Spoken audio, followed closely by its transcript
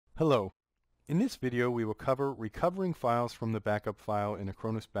Hello. In this video we will cover recovering files from the backup file in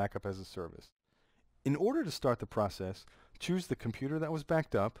Acronis Backup as a Service. In order to start the process, choose the computer that was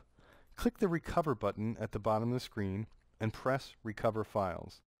backed up, click the Recover button at the bottom of the screen, and press Recover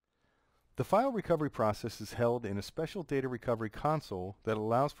Files. The file recovery process is held in a special data recovery console that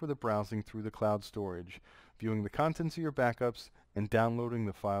allows for the browsing through the cloud storage, viewing the contents of your backups, and downloading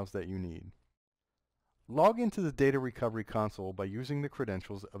the files that you need. Log into the data recovery console by using the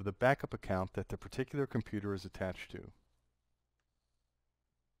credentials of the backup account that the particular computer is attached to.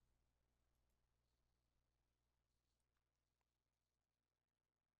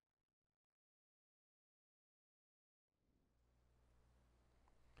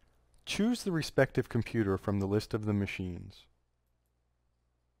 Choose the respective computer from the list of the machines.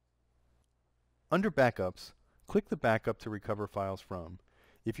 Under Backups, click the backup to recover files from.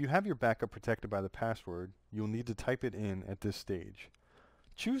 If you have your backup protected by the password, you'll need to type it in at this stage.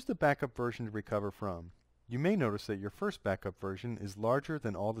 Choose the backup version to recover from. You may notice that your first backup version is larger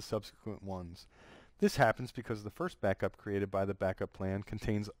than all the subsequent ones. This happens because the first backup created by the backup plan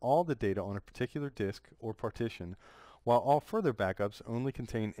contains all the data on a particular disk or partition, while all further backups only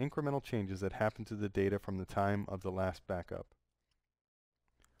contain incremental changes that happen to the data from the time of the last backup.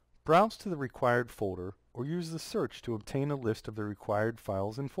 Browse to the required folder or use the search to obtain a list of the required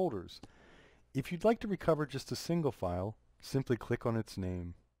files and folders. If you'd like to recover just a single file, simply click on its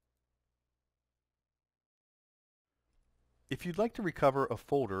name. If you'd like to recover a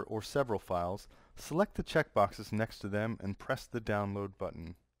folder or several files, select the checkboxes next to them and press the Download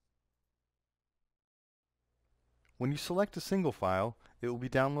button. When you select a single file, it will be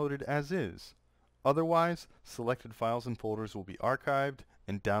downloaded as is. Otherwise, selected files and folders will be archived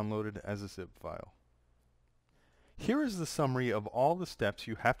and downloaded as a zip file. Here is the summary of all the steps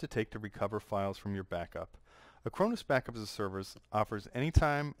you have to take to recover files from your backup. Acronis Backup as a Service offers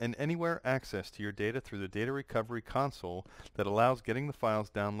anytime and anywhere access to your data through the data recovery console that allows getting the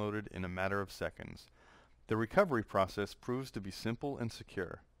files downloaded in a matter of seconds. The recovery process proves to be simple and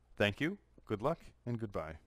secure. Thank you, good luck, and goodbye.